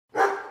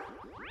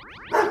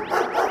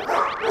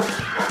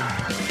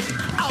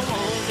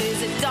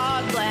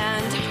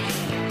Dogland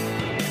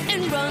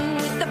and run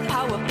with the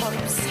power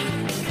pups.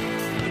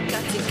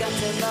 You got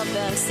to love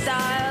their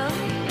style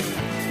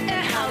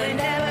and how they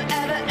never,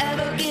 ever,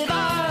 ever give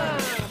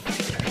up.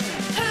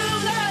 Who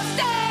loves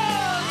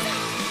dogs?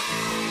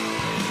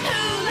 Who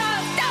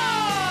loves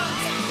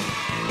dogs?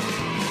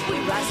 We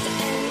rise to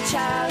any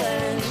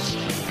challenge,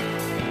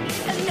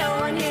 and no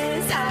one here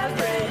is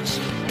average.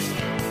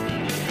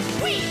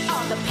 We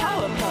are the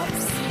power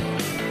pups.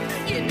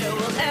 You know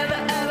we'll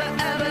ever, ever,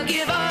 ever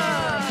give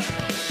up.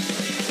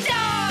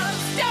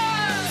 Dogs,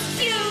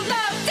 dogs, you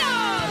love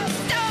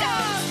dogs.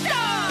 Dogs,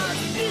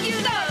 dogs, you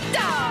love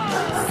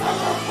dogs.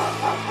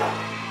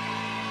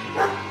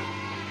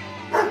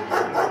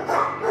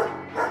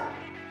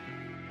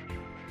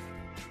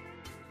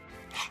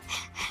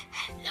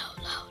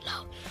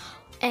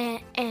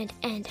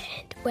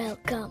 Low.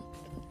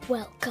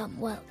 And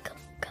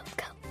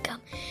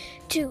welcome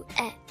to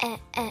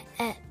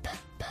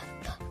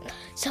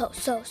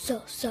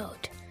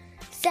episode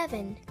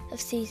 7 of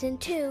season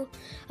 2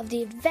 of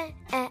the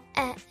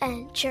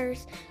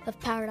adventures of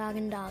Power Dog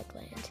and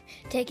Dogland.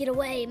 Take it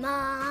away,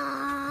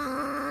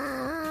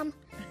 Mom.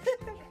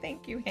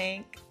 Thank you,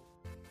 Hank.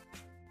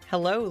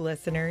 Hello,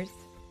 listeners.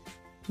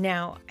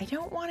 Now, I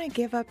don't want to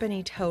give up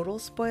any total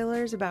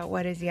spoilers about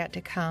what is yet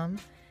to come,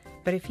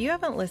 but if you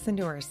haven't listened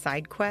to our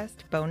side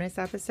quest bonus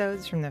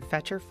episodes from the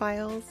Fetcher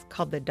Files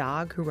called The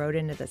Dog Who Rode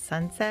Into the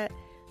Sunset,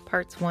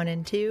 parts 1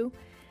 and 2,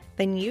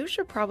 then you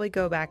should probably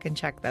go back and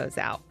check those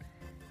out.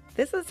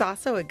 This is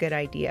also a good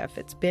idea if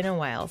it's been a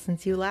while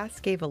since you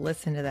last gave a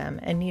listen to them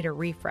and need a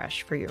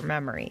refresh for your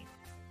memory.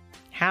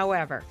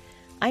 However,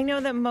 I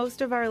know that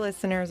most of our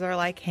listeners are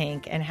like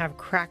Hank and have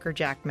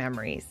crackerjack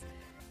memories.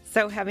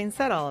 So having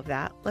said all of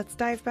that, let's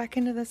dive back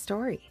into the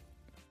story.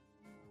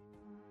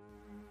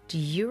 Do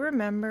you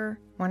remember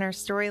when our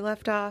story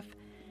left off?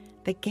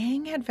 The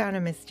gang had found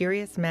a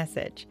mysterious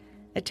message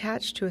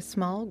attached to a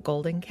small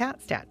golden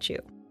cat statue.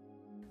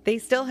 They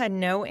still had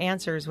no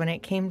answers when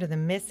it came to the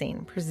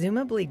missing,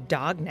 presumably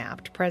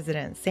dog-napped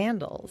President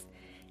Sandals,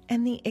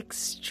 and the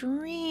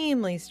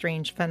extremely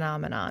strange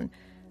phenomenon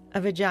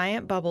of a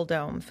giant bubble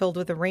dome filled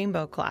with a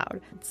rainbow cloud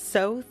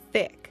so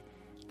thick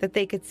that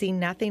they could see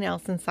nothing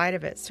else inside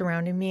of it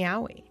surrounding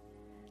Meowie.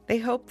 They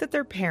hoped that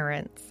their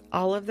parents,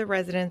 all of the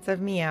residents of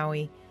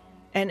Meowie,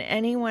 and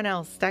anyone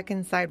else stuck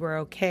inside were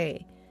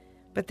okay,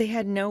 but they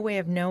had no way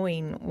of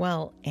knowing,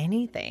 well,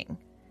 anything.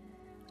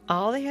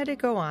 All they had to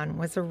go on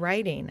was a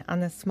writing on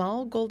the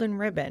small golden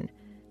ribbon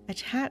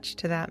attached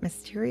to that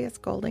mysterious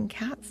golden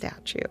cat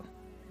statue.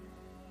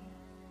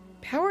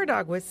 Power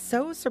Dog was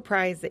so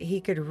surprised that he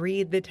could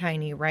read the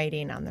tiny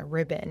writing on the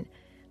ribbon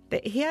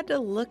that he had to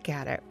look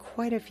at it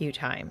quite a few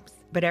times.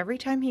 But every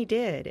time he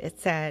did, it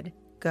said,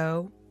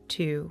 "Go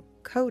to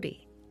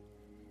Cody."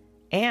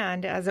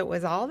 And as it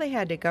was all they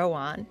had to go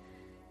on,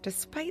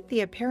 despite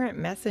the apparent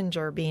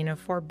messenger being a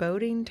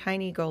foreboding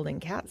tiny golden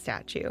cat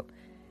statue,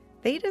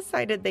 they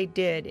decided they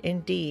did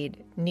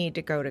indeed need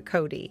to go to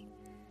Cody.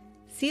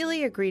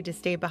 Seeley agreed to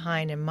stay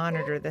behind and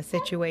monitor the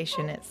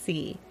situation at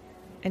sea,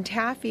 and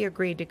Taffy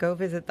agreed to go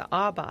visit the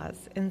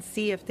Abbas and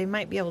see if they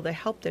might be able to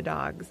help the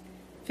dogs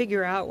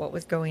figure out what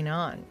was going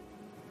on,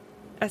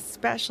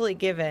 especially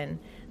given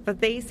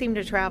that they seemed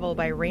to travel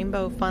by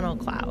rainbow funnel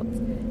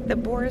clouds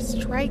that bore a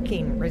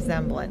striking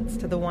resemblance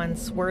to the ones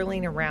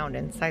swirling around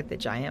inside the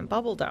giant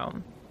bubble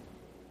dome.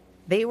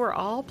 They were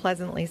all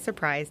pleasantly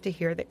surprised to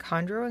hear that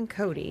Condro and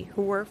Cody,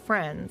 who were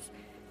friends,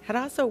 had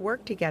also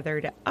worked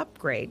together to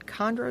upgrade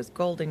Condro's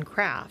golden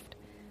craft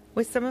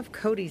with some of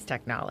Cody's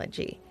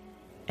technology,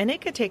 and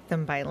it could take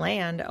them by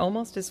land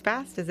almost as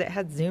fast as it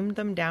had zoomed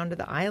them down to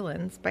the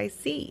islands by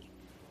sea.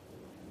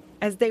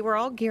 As they were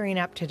all gearing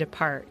up to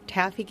depart,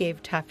 Taffy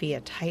gave Tuffy a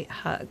tight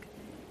hug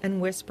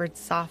and whispered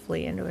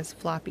softly into his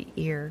floppy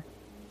ear,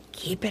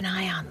 "Keep an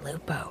eye on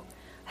Lupo.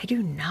 I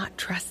do not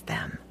trust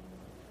them."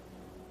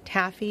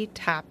 Taffy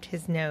tapped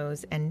his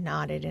nose and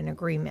nodded in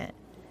agreement,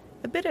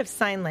 a bit of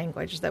sign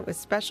language that was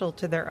special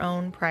to their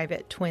own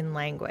private twin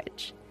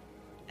language.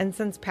 And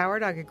since Power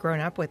Dog had grown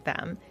up with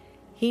them,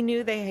 he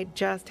knew they had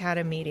just had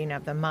a meeting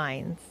of the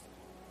minds.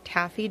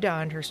 Taffy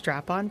donned her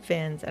strap-on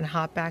fins and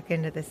hopped back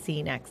into the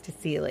sea next to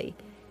Seeley,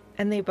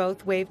 and they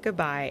both waved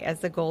goodbye as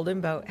the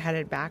golden boat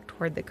headed back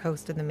toward the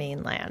coast of the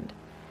mainland.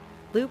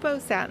 Lupo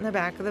sat in the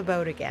back of the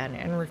boat again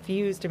and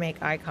refused to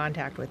make eye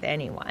contact with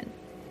anyone.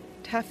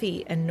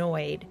 Tuffy,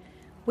 annoyed,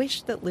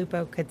 wished that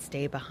Lupo could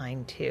stay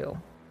behind too.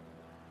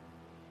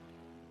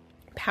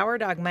 Power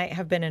Dog might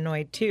have been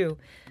annoyed too,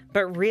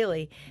 but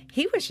really,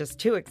 he was just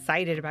too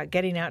excited about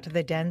getting out to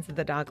the dens of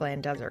the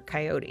Dogland Desert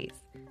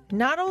Coyotes.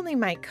 Not only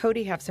might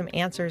Cody have some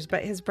answers,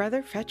 but his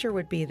brother Fetcher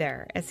would be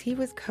there, as he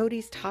was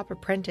Cody's top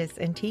apprentice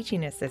and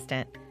teaching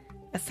assistant.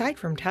 Aside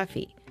from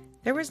Tuffy,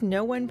 there was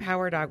no one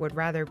Power Dog would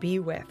rather be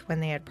with when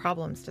they had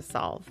problems to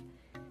solve.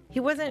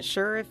 He wasn't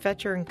sure if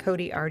Fetcher and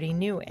Cody already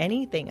knew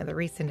anything of the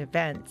recent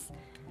events,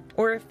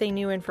 or if they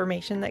knew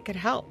information that could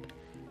help,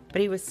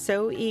 but he was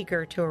so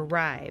eager to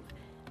arrive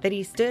that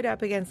he stood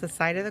up against the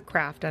side of the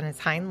craft on his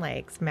hind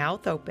legs,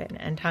 mouth open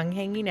and tongue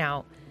hanging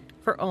out,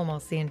 for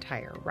almost the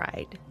entire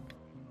ride.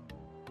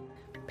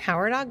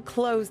 Power Dog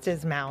closed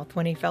his mouth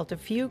when he felt a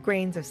few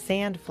grains of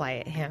sand fly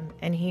at him,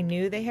 and he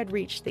knew they had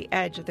reached the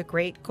edge of the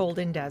great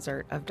golden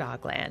desert of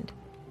Dogland.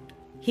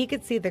 He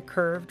could see the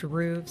curved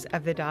roofs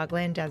of the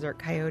Dogland Desert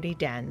Coyote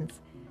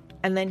dens,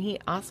 and then he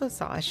also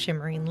saw a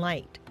shimmering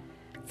light,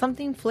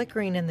 something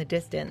flickering in the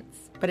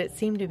distance, but it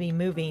seemed to be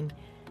moving,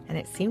 and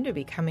it seemed to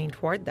be coming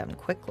toward them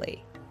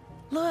quickly.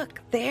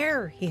 "Look,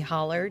 there!" he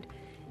hollered,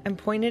 and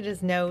pointed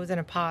his nose and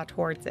a paw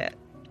towards it.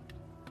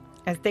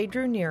 As they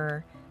drew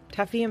nearer,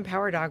 Tuffy and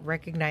Power Dog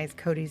recognized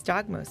Cody's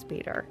Dogmo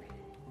speeder,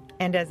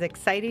 and as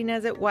exciting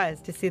as it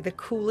was to see the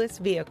coolest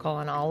vehicle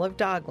in all of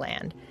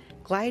Dogland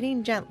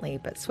gliding gently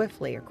but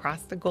swiftly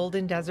across the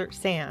golden desert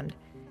sand,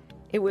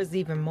 it was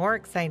even more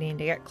exciting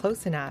to get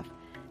close enough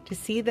to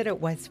see that it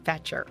was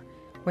Fetcher,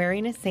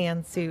 wearing a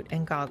sand suit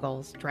and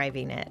goggles,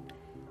 driving it.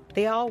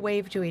 They all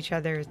waved to each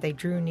other as they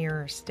drew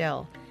nearer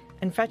still,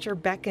 and Fetcher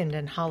beckoned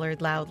and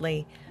hollered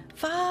loudly,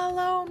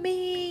 "Follow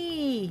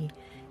me!"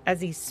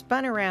 as he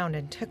spun around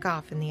and took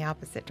off in the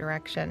opposite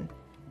direction.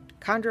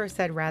 Condro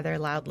said rather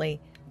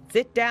loudly,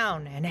 "Sit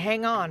down and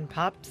hang on,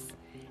 pups."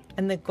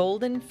 And the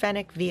golden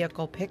fennec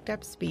vehicle picked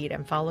up speed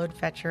and followed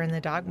Fetcher and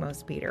the Dogmo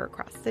speeder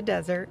across the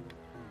desert,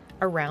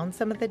 around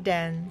some of the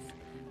dens,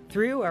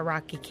 through a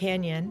rocky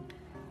canyon,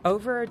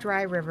 over a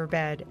dry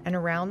riverbed, and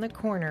around the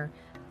corner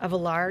of a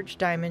large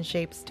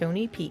diamond-shaped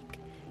stony peak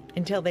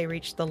until they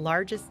reached the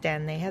largest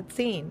den they had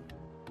seen.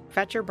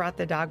 Fetcher brought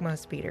the Dogmo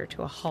speeder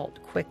to a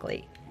halt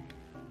quickly,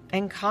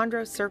 and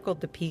Condro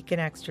circled the peak in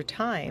extra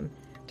time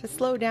to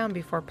slow down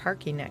before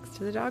parking next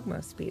to the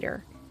Dogmo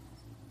speeder.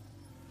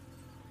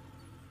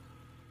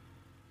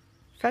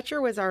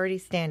 Fetcher was already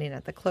standing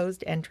at the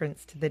closed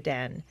entrance to the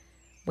den,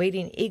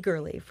 waiting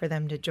eagerly for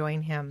them to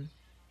join him.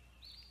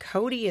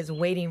 "Cody is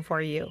waiting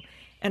for you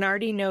and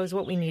already knows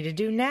what we need to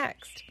do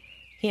next,"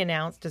 he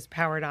announced as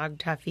Power Dog,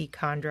 Tuffy,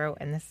 Condro,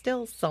 and the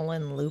still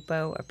sullen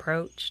Lupo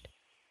approached.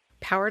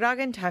 Power Dog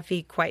and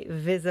Tuffy quite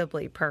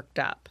visibly perked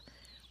up,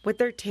 with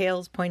their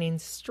tails pointing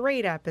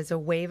straight up as a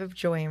wave of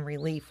joy and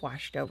relief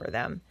washed over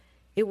them.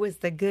 It was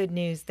the good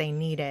news they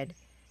needed.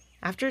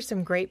 After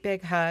some great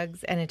big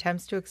hugs and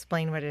attempts to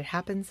explain what had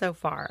happened so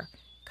far,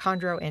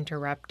 Condro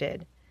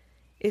interrupted.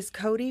 "Is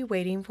Cody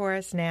waiting for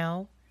us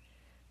now?"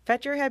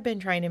 Fetcher had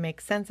been trying to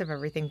make sense of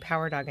everything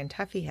Power Dog and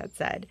Tuffy had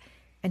said,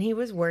 and he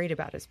was worried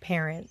about his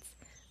parents.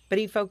 But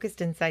he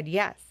focused and said,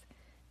 "Yes,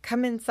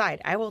 come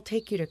inside. I will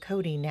take you to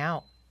Cody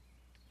now."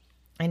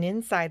 And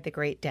inside the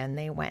great den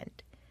they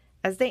went.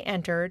 As they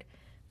entered,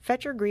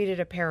 Fetcher greeted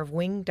a pair of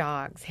winged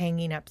dogs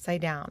hanging upside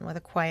down with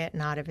a quiet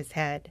nod of his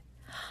head.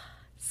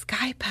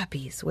 "Sky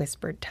puppies,"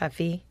 whispered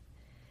Tuffy.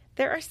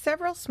 There are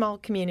several small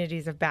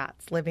communities of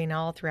bats living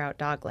all throughout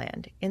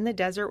Dogland, in the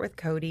desert with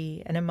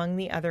Cody and among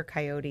the other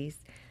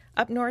coyotes,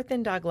 up north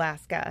in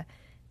Doglaska,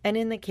 and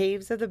in the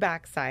caves of the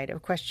backside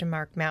of Question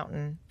Mark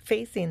Mountain,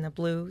 facing the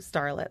blue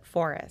starlit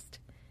forest.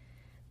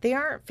 They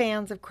aren't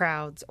fans of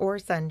crowds or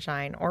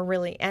sunshine or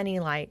really any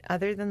light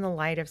other than the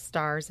light of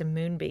stars and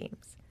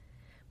moonbeams.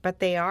 But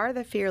they are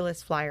the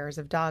fearless flyers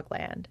of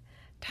Dogland.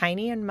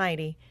 Tiny and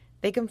mighty,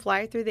 they can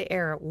fly through the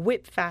air at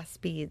whip-fast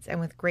speeds and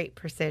with great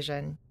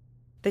precision.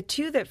 The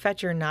two that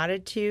Fetcher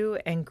nodded to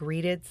and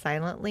greeted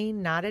silently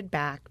nodded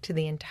back to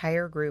the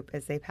entire group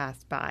as they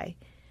passed by.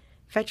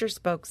 Fetcher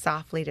spoke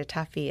softly to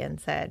Tuffy and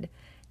said,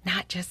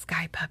 "Not just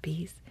sky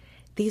puppies.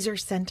 These are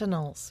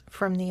sentinels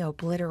from the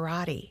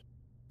Obliterati."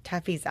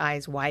 Tuffy's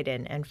eyes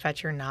widened and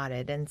Fetcher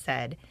nodded and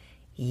said,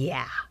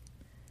 "Yeah."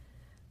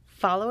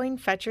 Following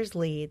Fetcher's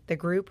lead, the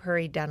group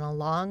hurried down a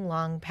long,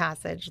 long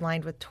passage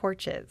lined with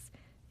torches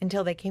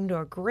until they came to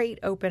a great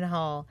open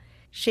hall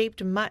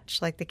shaped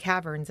much like the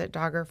caverns at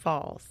Dogger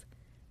Falls.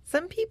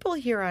 Some people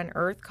here on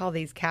Earth call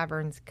these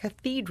caverns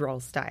cathedral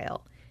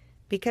style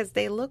because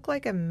they look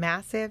like a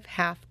massive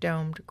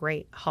half-domed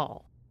great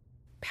hall.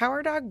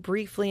 Power Dog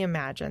briefly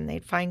imagined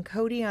they'd find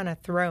Cody on a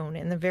throne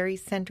in the very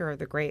center of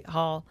the great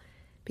hall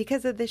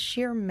because of the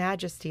sheer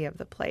majesty of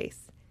the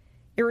place.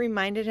 It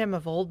reminded him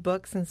of old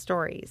books and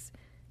stories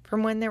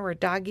from when there were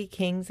doggy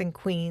kings and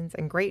queens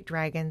and great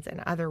dragons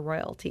and other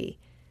royalty.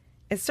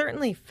 It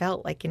certainly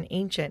felt like an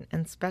ancient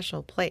and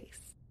special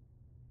place.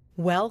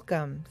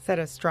 "Welcome," said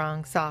a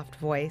strong, soft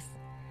voice.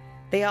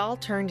 They all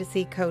turned to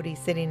see Cody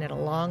sitting at a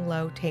long,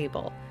 low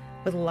table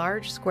with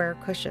large square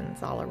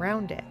cushions all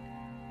around it.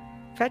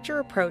 Fetcher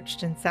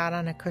approached and sat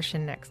on a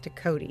cushion next to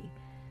Cody,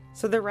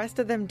 so the rest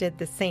of them did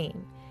the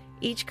same,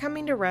 each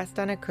coming to rest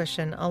on a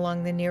cushion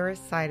along the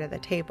nearest side of the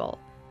table.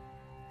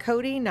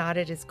 Cody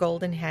nodded his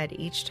golden head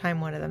each time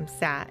one of them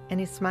sat, and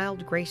he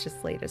smiled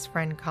graciously at his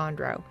friend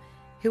Condro,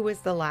 who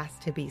was the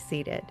last to be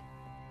seated.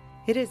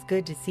 "It is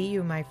good to see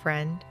you, my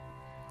friend."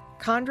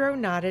 Condro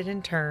nodded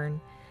in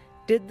turn,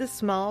 did the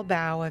small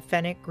bow of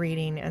fennec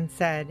greeting, and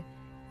said,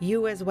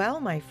 "You as well,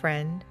 my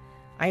friend.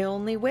 I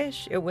only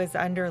wish it was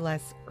under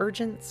less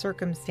urgent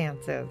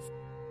circumstances."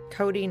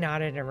 Cody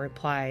nodded and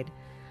replied,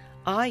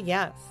 "Ah,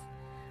 yes.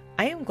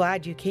 I am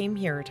glad you came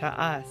here to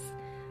us.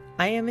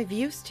 I am of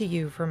use to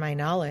you for my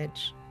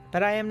knowledge,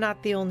 but I am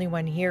not the only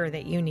one here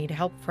that you need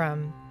help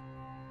from."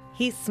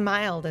 He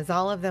smiled as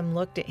all of them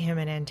looked at him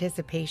in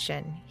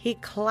anticipation. He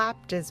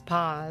clapped his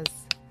paws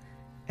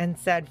and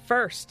said,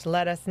 "First,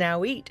 let us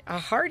now eat a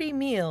hearty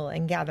meal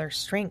and gather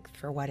strength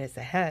for what is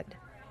ahead."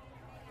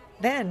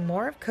 Then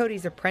more of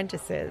Cody's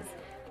apprentices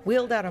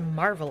wheeled out a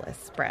marvelous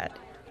spread.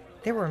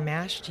 There were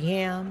mashed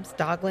yams,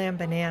 dogland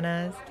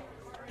bananas,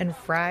 and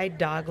fried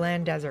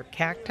dogland desert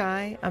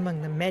cacti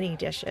among the many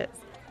dishes,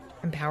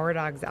 and Power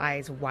Dog's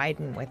eyes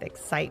widened with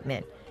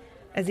excitement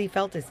as he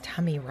felt his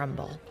tummy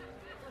rumble.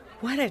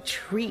 What a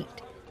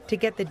treat to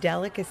get the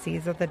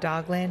delicacies of the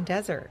Dogland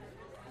Desert.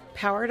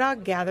 Power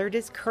Dog gathered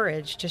his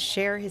courage to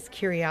share his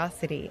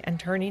curiosity and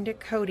turning to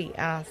Cody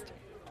asked,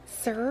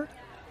 "Sir,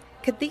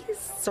 could these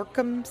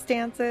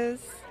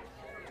circumstances,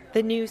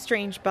 the new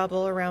strange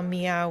bubble around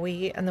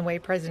Meowie and the way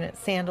President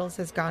Sandals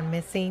has gone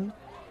missing,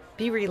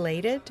 be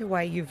related to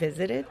why you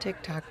visited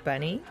TikTok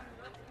Bunny?"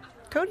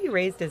 Cody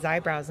raised his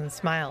eyebrows and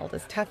smiled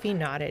as Tuffy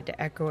nodded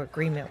to echo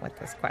agreement with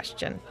this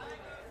question.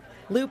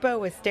 Lupo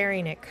was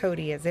staring at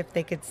Cody as if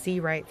they could see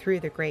right through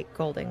the great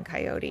golden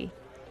coyote.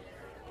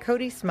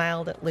 Cody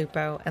smiled at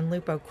Lupo, and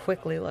Lupo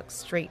quickly looked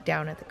straight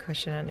down at the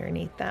cushion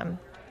underneath them.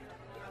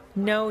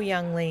 "No,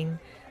 youngling,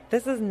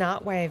 this is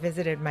not why I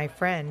visited my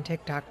friend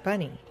TikTok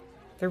Bunny.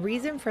 The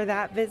reason for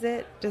that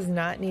visit does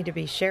not need to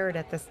be shared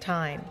at this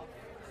time.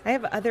 I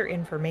have other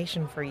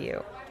information for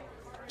you.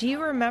 Do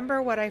you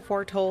remember what I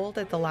foretold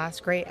at the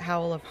last great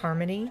howl of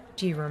harmony?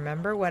 Do you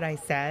remember what I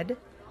said?"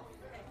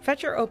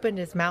 Fetcher opened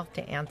his mouth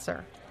to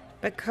answer,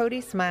 but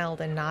Cody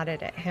smiled and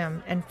nodded at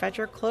him, and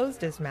Fetcher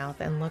closed his mouth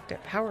and looked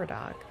at Power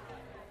Dog.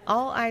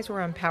 All eyes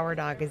were on Power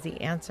Dog as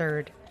he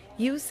answered,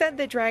 "You said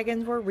the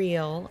dragons were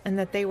real and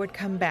that they would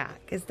come back.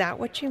 Is that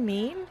what you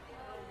mean?"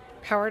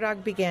 Power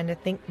Dog began to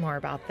think more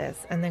about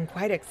this and then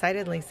quite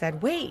excitedly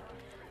said, "Wait,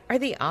 are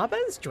the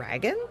Abbas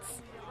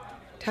dragons?"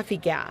 Tuffy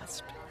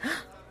gasped.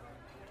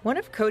 One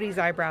of Cody's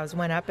eyebrows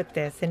went up at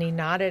this and he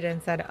nodded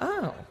and said,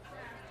 "Oh,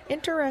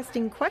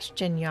 interesting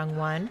question, young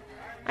one.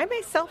 I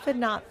myself had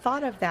not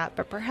thought of that,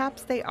 but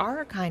perhaps they are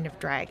a kind of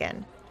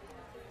dragon.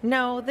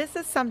 No, this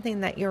is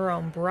something that your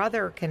own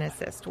brother can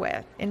assist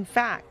with. In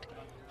fact,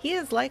 he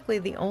is likely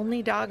the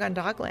only dog on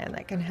Dogland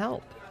that can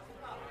help."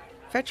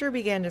 Fetcher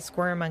began to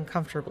squirm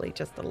uncomfortably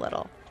just a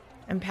little,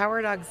 and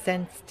Power Dog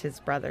sensed his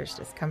brother's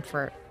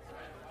discomfort.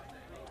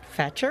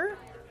 "Fetcher?"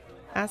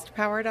 asked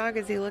Power Dog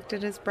as he looked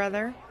at his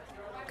brother.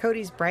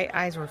 Cody's bright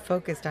eyes were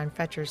focused on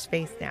Fetcher's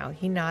face now.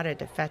 He nodded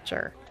to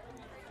Fetcher.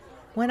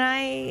 When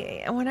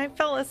I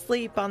fell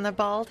asleep on the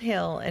bald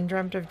hill and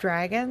dreamt of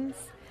dragons,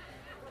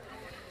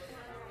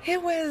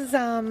 it was,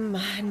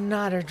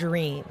 not a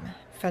dream,"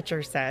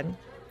 Fetcher said.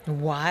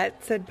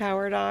 "What?" said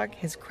Power Dog.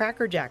 His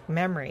crackerjack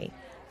memory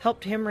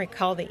helped him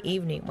recall the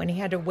evening when he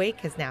had to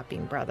wake his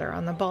napping brother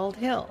on the bald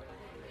hill.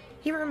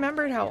 He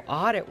remembered how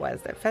odd it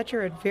was that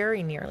Fetcher had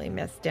very nearly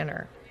missed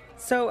dinner.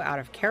 So out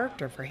of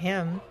character for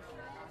him.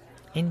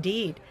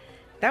 "Indeed,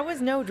 that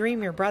was no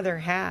dream your brother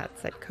had,"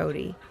 said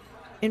Cody.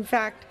 "In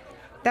fact,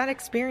 that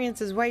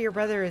experience is why your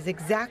brother is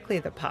exactly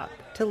the pup,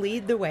 to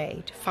lead the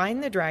way, to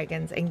find the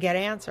dragons and get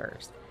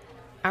answers.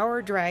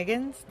 Our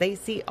dragons, they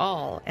see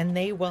all, and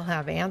they will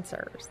have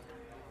answers."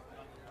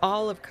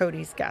 All of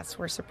Cody's guests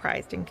were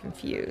surprised and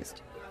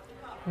confused.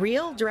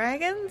 "Real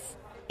dragons?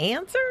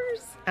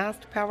 Answers?"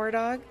 asked Power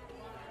Dog.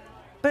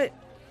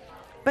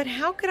 But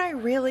how could I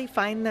really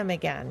find them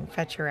again?"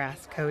 Fetcher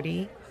asked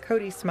Cody.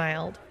 Cody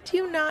smiled. "Do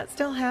you not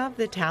still have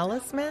the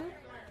talisman?"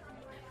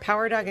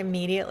 Power Dog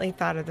immediately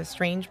thought of the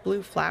strange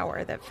blue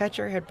flower that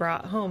Fetcher had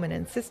brought home and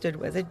insisted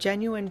was a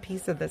genuine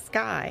piece of the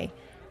sky,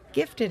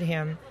 gifted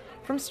him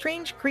from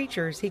strange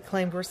creatures he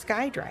claimed were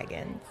sky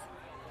dragons.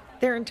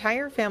 Their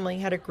entire family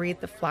had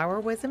agreed the flower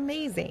was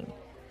amazing,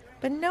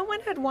 but no one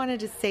had wanted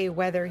to say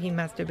whether he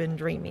must have been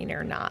dreaming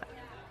or not.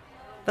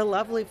 The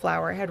lovely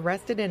flower had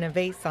rested in a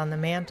vase on the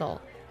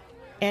mantel,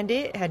 and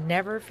it had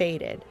never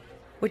faded,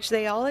 which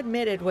they all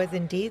admitted was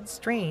indeed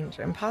strange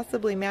and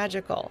possibly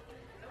magical.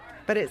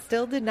 But it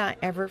still did not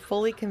ever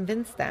fully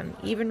convince them,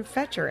 even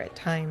Fetcher at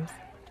times,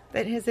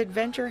 that his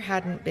adventure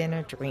hadn't been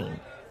a dream.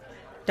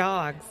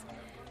 "Dogs,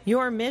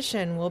 your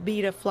mission will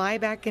be to fly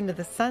back into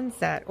the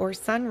sunset or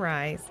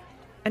sunrise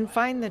and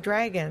find the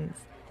dragons.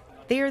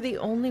 They are the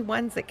only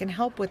ones that can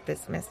help with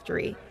this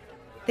mystery.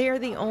 They are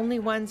the only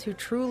ones who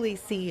truly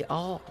see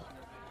all."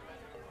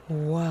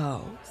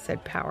 "Whoa,"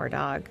 said Power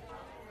Dog.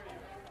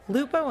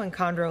 Lupo and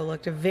Condro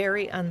looked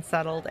very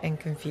unsettled and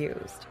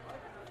confused.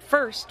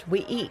 "First,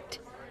 we eat,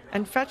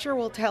 and Fetcher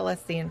will tell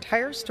us the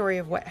entire story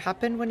of what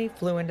happened when he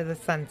flew into the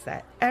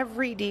sunset.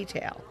 Every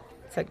detail,"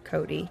 said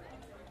Cody.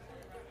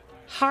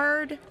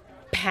 "Hard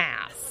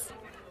pass."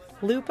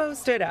 Lupo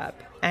stood up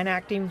and,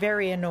 acting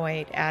very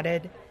annoyed,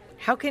 added,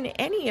 "How can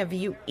any of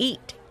you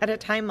eat at a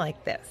time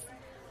like this?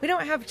 We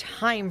don't have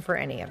time for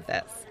any of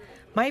this.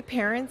 My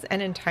parents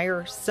and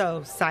entire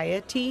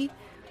society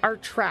are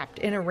trapped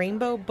in a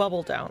rainbow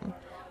bubble dome.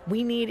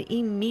 We need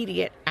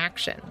immediate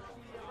action."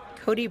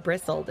 Cody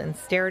bristled and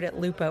stared at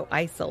Lupo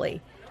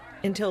icily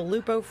until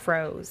Lupo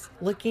froze,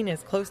 looking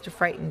as close to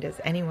frightened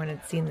as anyone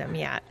had seen them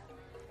yet.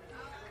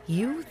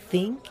 You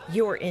think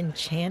your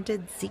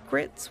enchanted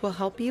secrets will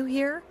help you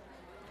here?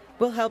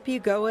 Will help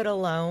you go it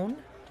alone?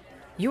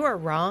 You are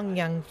wrong,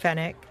 young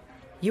Fennec.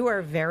 You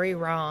are very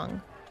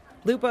wrong.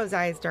 Lupo's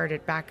eyes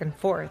darted back and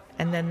forth,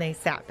 and then they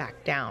sat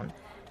back down,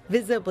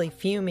 visibly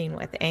fuming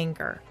with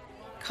anger.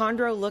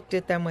 Condro looked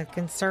at them with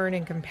concern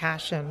and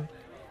compassion,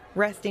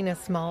 resting a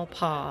small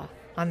paw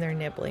on their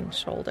nibbling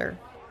shoulder.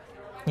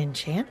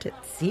 Enchanted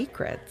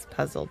secrets,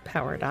 puzzled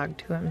Power Dog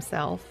to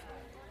himself.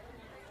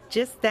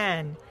 Just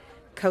then,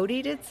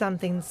 Cody did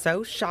something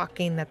so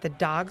shocking that the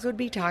dogs would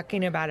be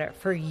talking about it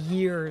for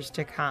years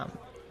to come.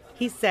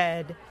 He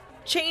said,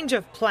 "Change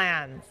of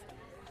plans."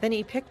 Then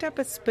he picked up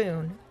a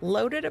spoon,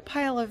 loaded a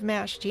pile of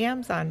mashed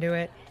yams onto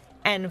it,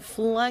 and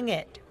flung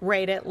it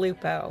right at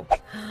Lupo.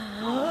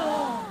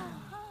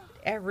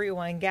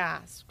 Everyone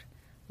gasped.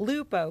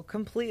 Lupo,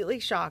 completely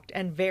shocked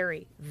and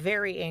very,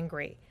 very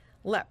angry,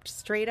 leapt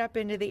straight up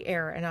into the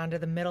air and onto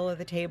the middle of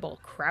the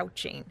table,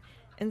 crouching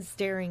and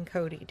staring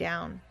Cody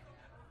down.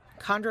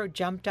 Condro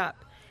jumped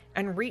up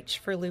and reached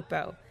for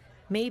Lupo,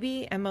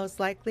 maybe and most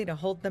likely to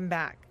hold them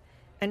back,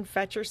 and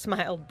Fetcher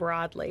smiled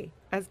broadly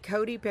as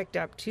Cody picked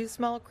up 2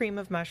 small cream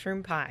of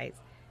mushroom pies,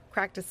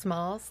 cracked a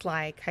small,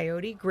 sly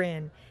coyote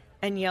grin,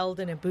 and yelled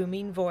in a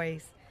booming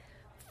voice,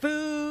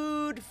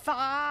 "Food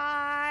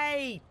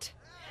fight!"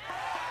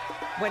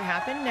 What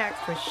happened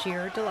next was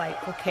sheer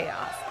delightful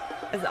chaos,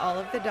 as all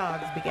of the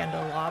dogs began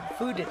to lob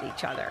food at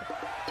each other,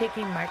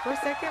 taking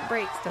microsecond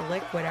breaks to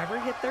lick whatever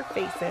hit their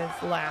faces,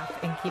 laugh,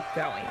 and keep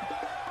going.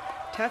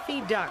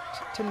 Tuffy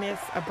ducked to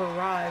miss a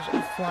barrage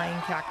of flying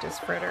cactus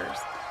fritters,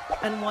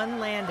 and one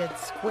landed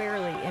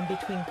squarely in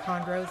between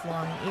Condro's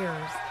long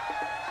ears.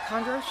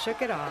 Condro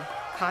shook it off,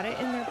 caught it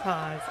in their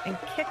paws, and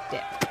kicked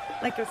it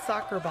like a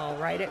soccer ball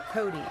right at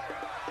Cody,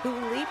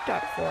 who leaped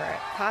up for it,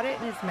 caught it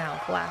in his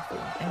mouth,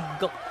 laughing, and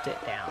gulped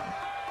it down.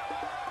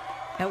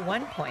 At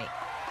one point,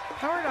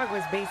 Power Dog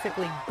was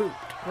basically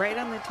booped right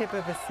on the tip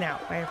of his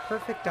snout by a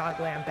perfect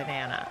Dogland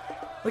banana,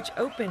 which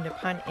opened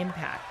upon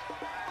impact,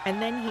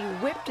 and then he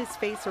whipped his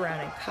face around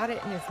and caught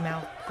it in his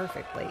mouth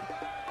perfectly.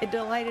 It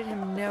delighted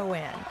him no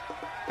end,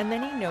 and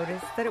then he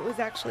noticed that it was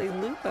actually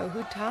Lupo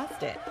who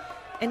tossed it,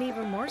 and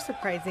even more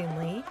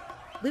surprisingly,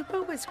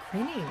 Lupo was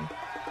grinning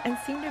and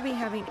seemed to be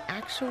having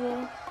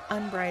actual,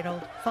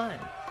 unbridled fun.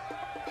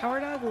 Power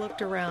Dog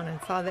looked around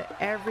and saw that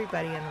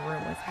everybody in the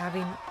room was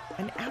having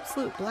an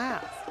absolute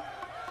blast,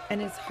 and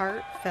his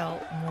heart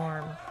felt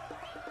warm.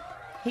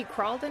 He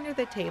crawled under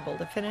the table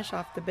to finish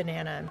off the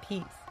banana in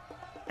peace,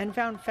 and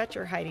found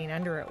Fetcher hiding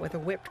under it with a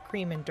whipped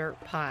cream and dirt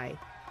pie.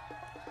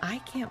 "I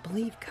can't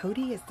believe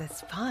Cody is this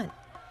fun,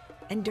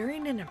 and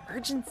during an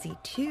emergency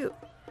too,"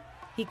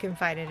 he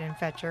confided in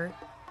Fetcher.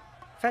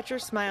 Fetcher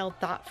smiled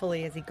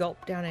thoughtfully as he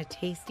gulped down a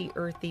tasty,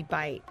 earthy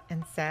bite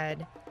and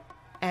said,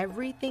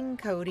 "Everything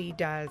Cody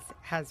does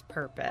has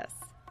purpose.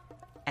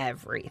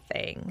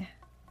 Everything."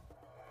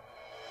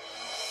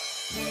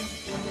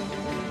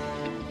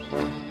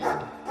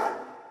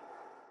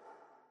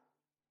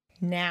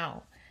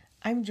 Now,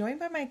 I'm joined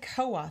by my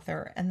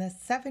co-author and the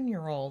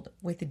 7-year-old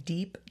with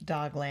deep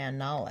Dogland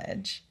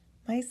knowledge,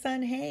 my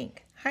son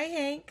Hank. Hi,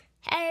 Hank.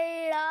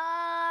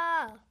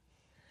 Hello!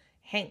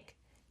 Hank,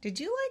 did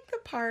you like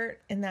the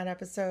part in that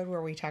episode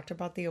where we talked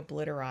about the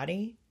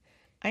obliterati?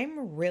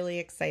 I'm really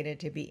excited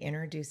to be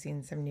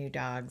introducing some new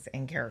dogs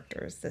and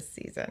characters this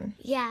season.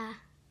 Yeah.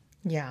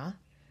 Yeah?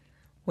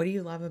 What do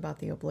you love about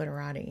the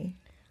obliterati?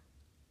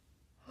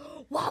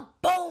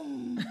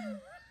 Wah-boom!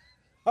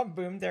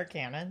 Boom, they're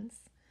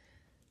cannons.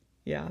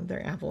 Yeah,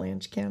 they're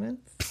avalanche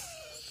cannons.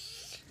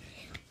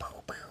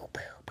 Boo, boo,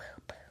 boo,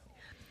 boo, boo.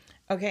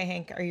 Okay,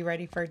 Hank, are you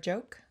ready for a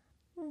joke?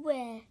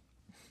 Where?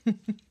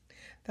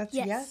 That's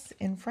Yes. yes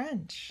in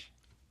French.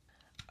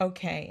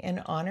 Okay, in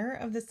honor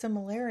of the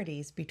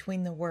similarities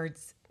between the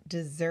words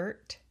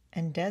dessert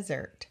and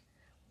desert,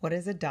 what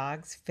is a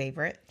dog's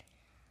favorite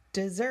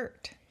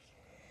dessert?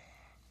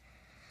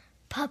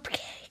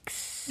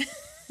 Pupcakes.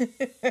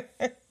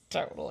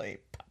 Totally,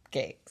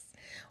 cupcakes.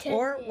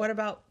 Or what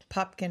about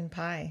pumpkin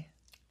pie?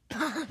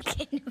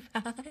 Pumpkin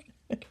pie.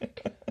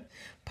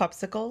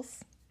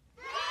 Popsicles?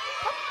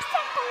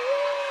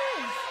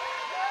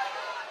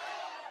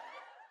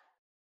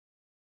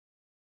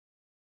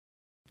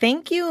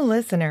 Thank you,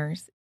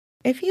 listeners.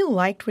 If you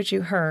liked what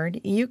you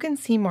heard, you can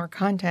see more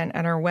content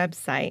at our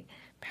website,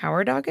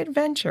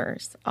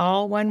 PowerDogAdventures,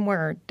 all one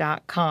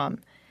word.com.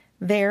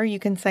 There you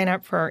can sign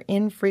up for our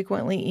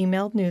infrequently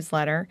emailed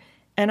newsletter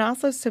and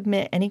also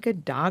submit any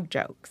good dog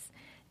jokes.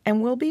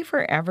 And we'll be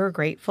forever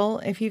grateful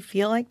if you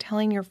feel like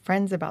telling your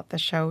friends about the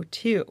show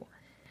too.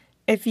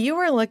 If you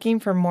are looking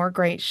for more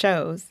great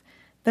shows,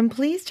 then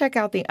please check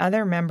out the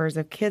other members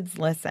of Kids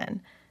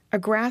Listen, a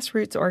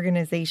grassroots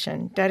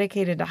organization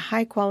dedicated to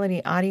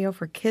high-quality audio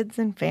for kids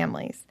and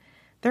families.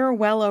 There are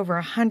well over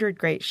 100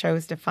 great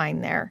shows to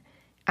find there.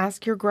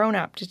 Ask your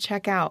grown-up to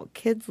check out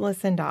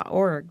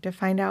kidslisten.org to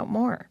find out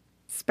more.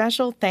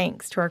 Special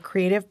thanks to our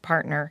creative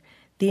partner,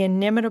 the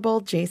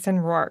inimitable Jason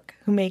Rourke,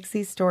 who makes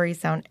these stories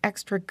sound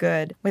extra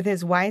good with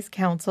his wise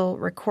counsel,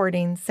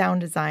 recording,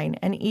 sound design,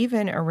 and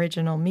even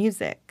original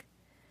music.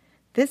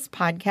 This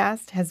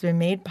podcast has been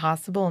made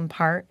possible in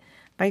part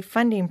by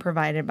funding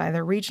provided by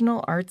the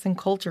Regional Arts and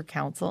Culture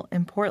Council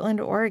in Portland,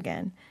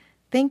 Oregon.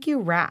 Thank you,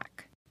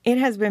 RAC. It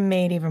has been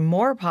made even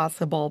more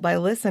possible by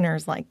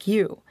listeners like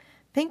you.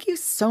 Thank you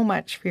so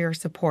much for your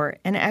support,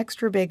 and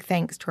extra big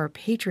thanks to our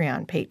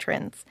Patreon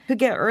patrons who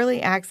get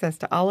early access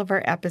to all of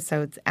our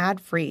episodes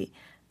ad-free,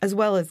 as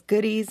well as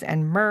goodies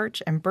and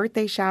merch and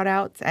birthday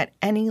shout-outs at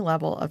any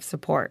level of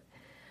support.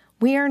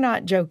 We are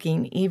not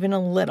joking even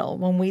a little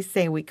when we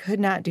say we could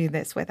not do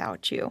this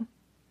without you.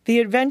 The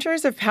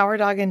Adventures of Power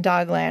Dog in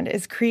Dogland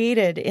is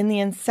created in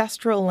the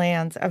ancestral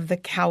lands of the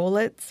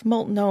Cowlitz,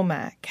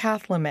 Multnomah,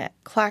 Cathlamet,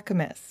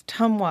 Clackamas,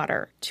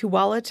 Tumwater,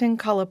 Tualatin,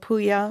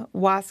 Kalapuya,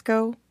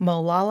 Wasco,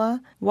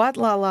 Molalla,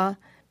 Watlala,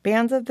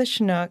 bands of the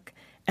Chinook,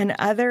 and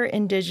other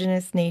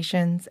indigenous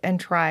nations and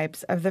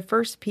tribes of the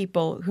first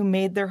people who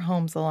made their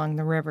homes along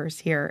the rivers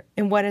here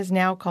in what is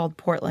now called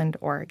Portland,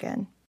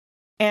 Oregon.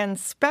 And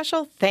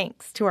special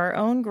thanks to our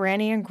own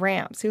Granny and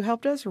Gramps who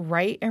helped us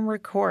write and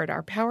record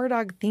our Power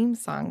Dog theme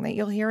song that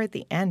you'll hear at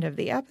the end of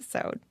the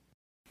episode.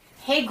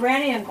 Hey,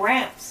 Granny and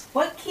Gramps,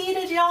 what key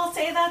did y'all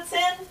say that's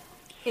in?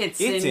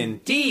 It's in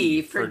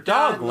D for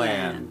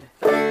Dogland.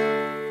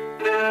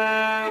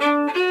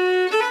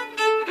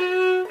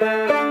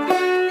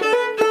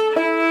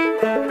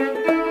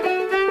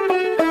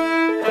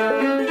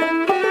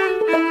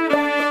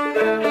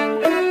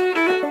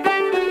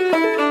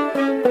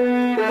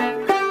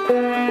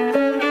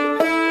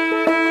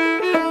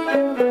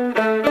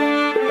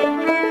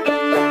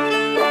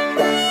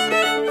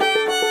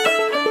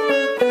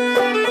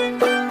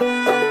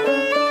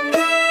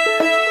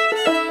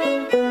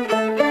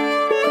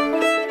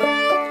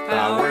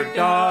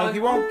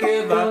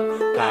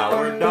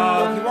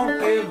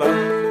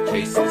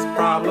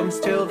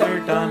 Till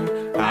they're done.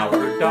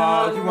 Power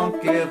dog, he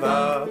won't give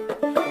up.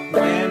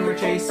 When we're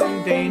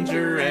chasing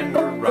danger and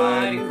we're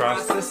riding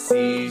across the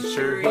seas,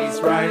 sure he's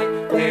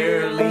right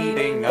there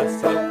leading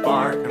us up,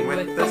 barking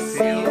with the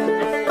seals.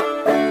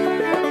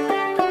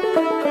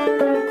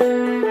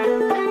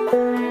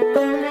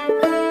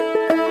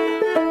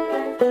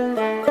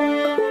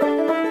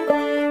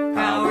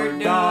 Power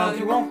dog,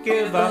 he won't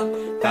give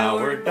up.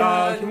 Power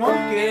dog, he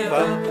won't give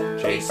up.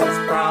 Chases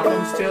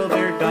problems till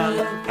they're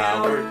done.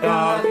 Power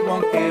dog, he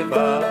won't give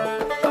up.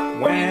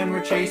 When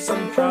we're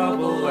chasing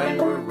trouble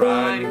and we're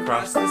riding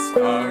across the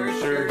stars,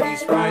 sure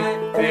he's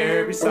right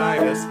there beside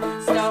us,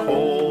 just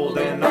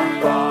holding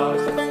our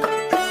paws.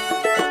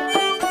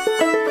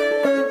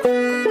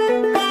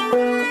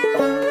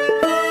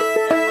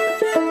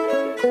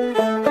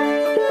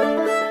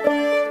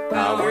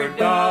 Power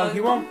dog, he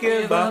won't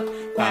give up.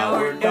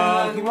 Power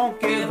dog, he won't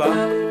give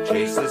up.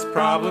 Chases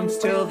problems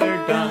till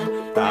they're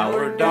done.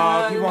 Power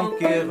dog, he won't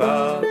give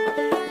up.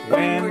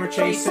 When we're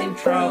chasing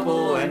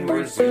trouble and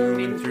we're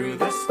zooming through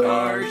the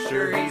stars,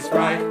 sure he's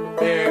right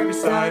there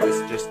beside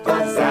us, just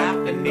a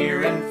zapping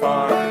near and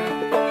far.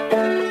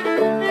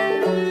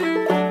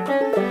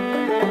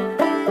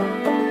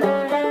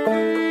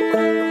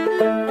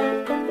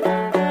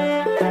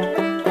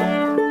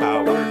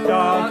 Power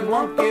dog, he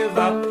won't give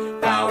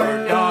up.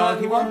 Power dog,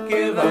 he won't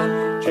give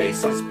up.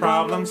 Chases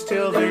problems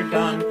till they're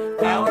done.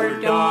 Power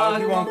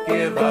dog, he won't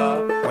give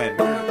up. When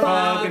we're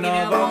plugging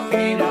a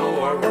volcano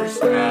or we're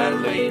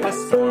straddling a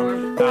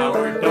storm,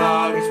 Power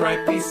dog is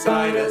right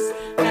beside us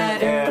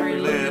at every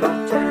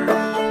little turn.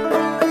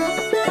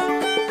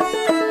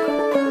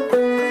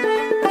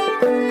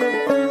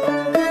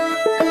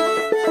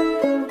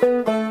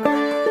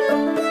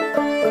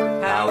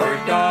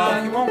 Power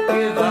dog, he won't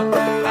give up.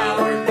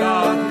 Power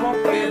dog, he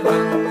won't give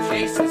up.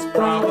 Chases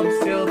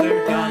problems till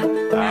they're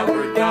done.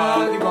 Power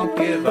dog, he won't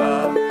give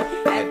up.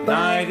 At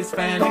night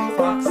Hispanic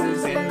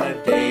foxes, in the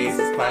days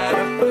as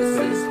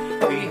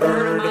platypuses. We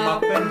herd them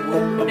up and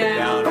whoop them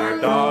down. Our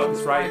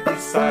dog's right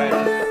beside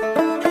us.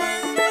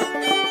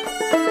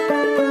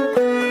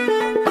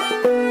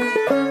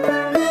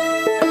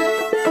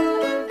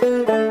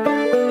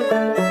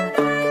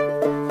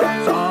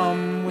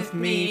 Come with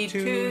me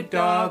to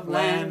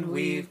Dogland,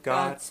 we've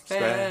got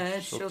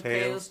special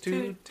tales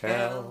to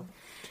tell.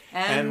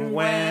 And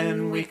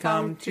when we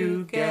come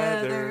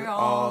together,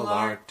 all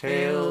our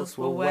tails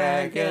will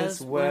wag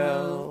as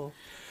well.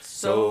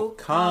 So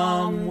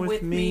come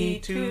with me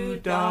to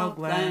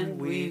Dogland,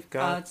 we've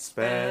got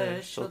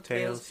special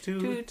tales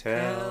to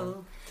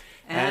tell.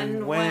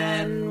 And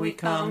when we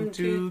come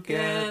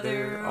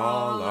together,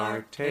 all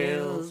our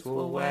tails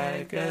will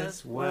wag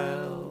as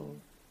well.